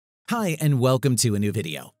Hi and welcome to a new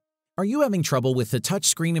video. Are you having trouble with the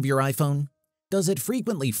touchscreen of your iPhone? Does it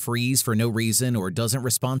frequently freeze for no reason or doesn't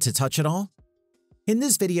respond to touch at all? In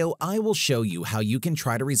this video, I will show you how you can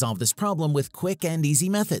try to resolve this problem with quick and easy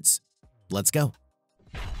methods. Let's go.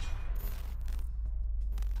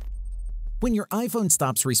 When your iPhone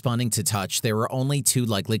stops responding to touch, there are only two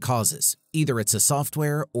likely causes. Either it's a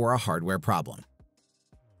software or a hardware problem.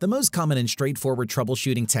 The most common and straightforward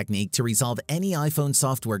troubleshooting technique to resolve any iPhone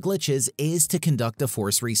software glitches is to conduct a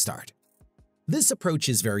forced restart. This approach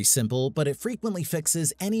is very simple, but it frequently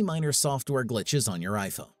fixes any minor software glitches on your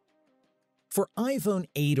iPhone. For iPhone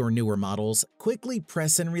 8 or newer models, quickly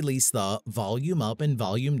press and release the volume up and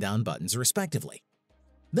volume down buttons respectively.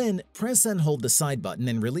 Then press and hold the side button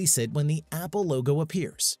and release it when the Apple logo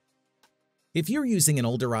appears. If you're using an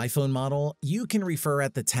older iPhone model, you can refer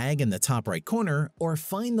at the tag in the top right corner or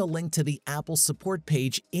find the link to the Apple support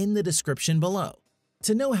page in the description below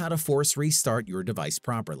to know how to force restart your device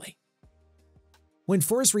properly. When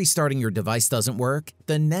force restarting your device doesn't work,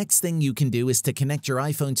 the next thing you can do is to connect your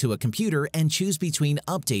iPhone to a computer and choose between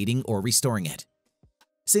updating or restoring it.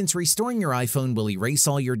 Since restoring your iPhone will erase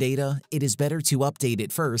all your data, it is better to update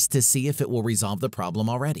it first to see if it will resolve the problem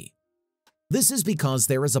already. This is because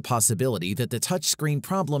there is a possibility that the touchscreen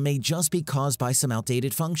problem may just be caused by some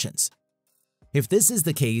outdated functions. If this is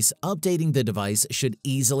the case, updating the device should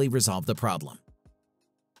easily resolve the problem.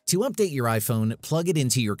 To update your iPhone, plug it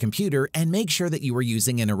into your computer and make sure that you are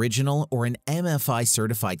using an original or an MFI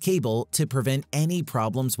certified cable to prevent any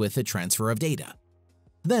problems with the transfer of data.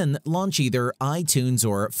 Then launch either iTunes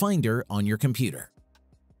or Finder on your computer.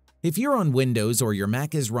 If you're on Windows or your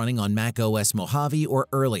Mac is running on macOS Mojave or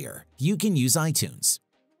earlier, you can use iTunes.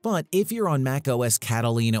 But if you're on macOS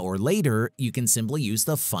Catalina or later, you can simply use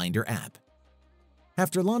the Finder app.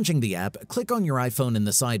 After launching the app, click on your iPhone in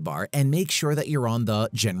the sidebar and make sure that you're on the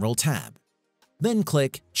General tab. Then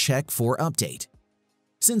click Check for Update.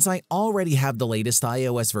 Since I already have the latest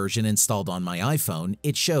iOS version installed on my iPhone,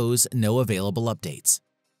 it shows no available updates.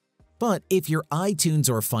 But if your iTunes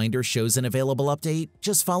or Finder shows an available update,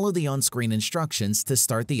 just follow the on-screen instructions to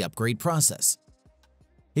start the upgrade process.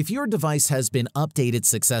 If your device has been updated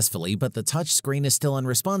successfully but the touchscreen is still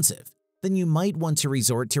unresponsive, then you might want to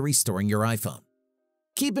resort to restoring your iPhone.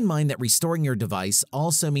 Keep in mind that restoring your device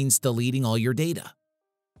also means deleting all your data.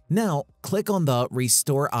 Now, click on the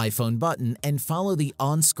Restore iPhone button and follow the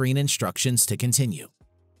on-screen instructions to continue.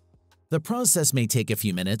 The process may take a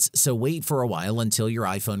few minutes, so wait for a while until your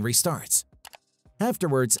iPhone restarts.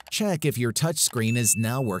 Afterwards, check if your touchscreen is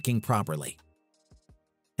now working properly.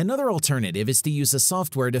 Another alternative is to use a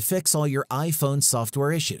software to fix all your iPhone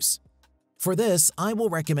software issues. For this, I will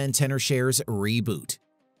recommend Tenershare's Reboot.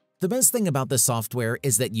 The best thing about the software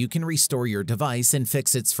is that you can restore your device and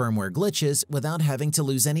fix its firmware glitches without having to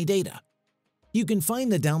lose any data. You can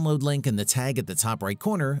find the download link in the tag at the top right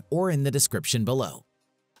corner or in the description below.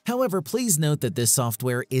 However, please note that this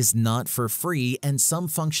software is not for free and some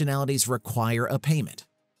functionalities require a payment.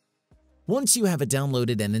 Once you have it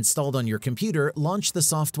downloaded and installed on your computer, launch the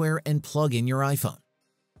software and plug in your iPhone.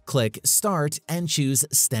 Click Start and choose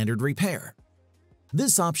Standard Repair.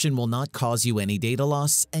 This option will not cause you any data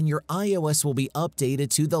loss and your iOS will be updated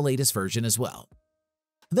to the latest version as well.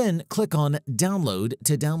 Then click on Download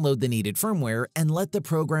to download the needed firmware and let the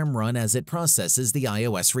program run as it processes the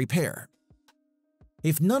iOS repair.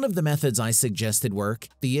 If none of the methods I suggested work,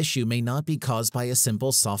 the issue may not be caused by a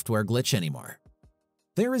simple software glitch anymore.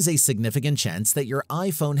 There is a significant chance that your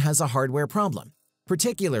iPhone has a hardware problem,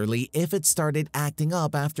 particularly if it started acting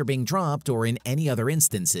up after being dropped or in any other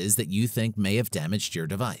instances that you think may have damaged your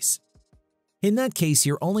device. In that case,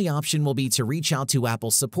 your only option will be to reach out to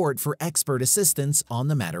Apple support for expert assistance on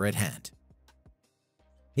the matter at hand.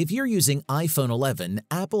 If you're using iPhone 11,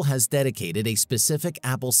 Apple has dedicated a specific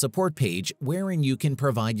Apple support page wherein you can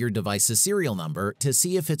provide your device's serial number to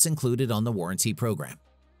see if it's included on the warranty program.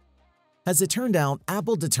 As it turned out,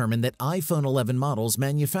 Apple determined that iPhone 11 models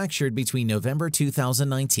manufactured between November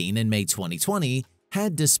 2019 and May 2020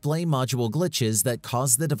 had display module glitches that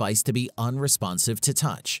caused the device to be unresponsive to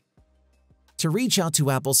touch. To reach out to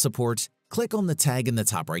Apple support, click on the tag in the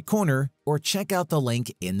top right corner or check out the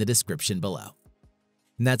link in the description below.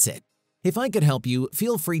 And that's it. If I could help you,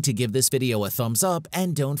 feel free to give this video a thumbs up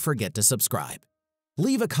and don't forget to subscribe.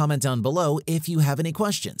 Leave a comment down below if you have any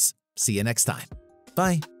questions. See you next time.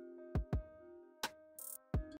 Bye.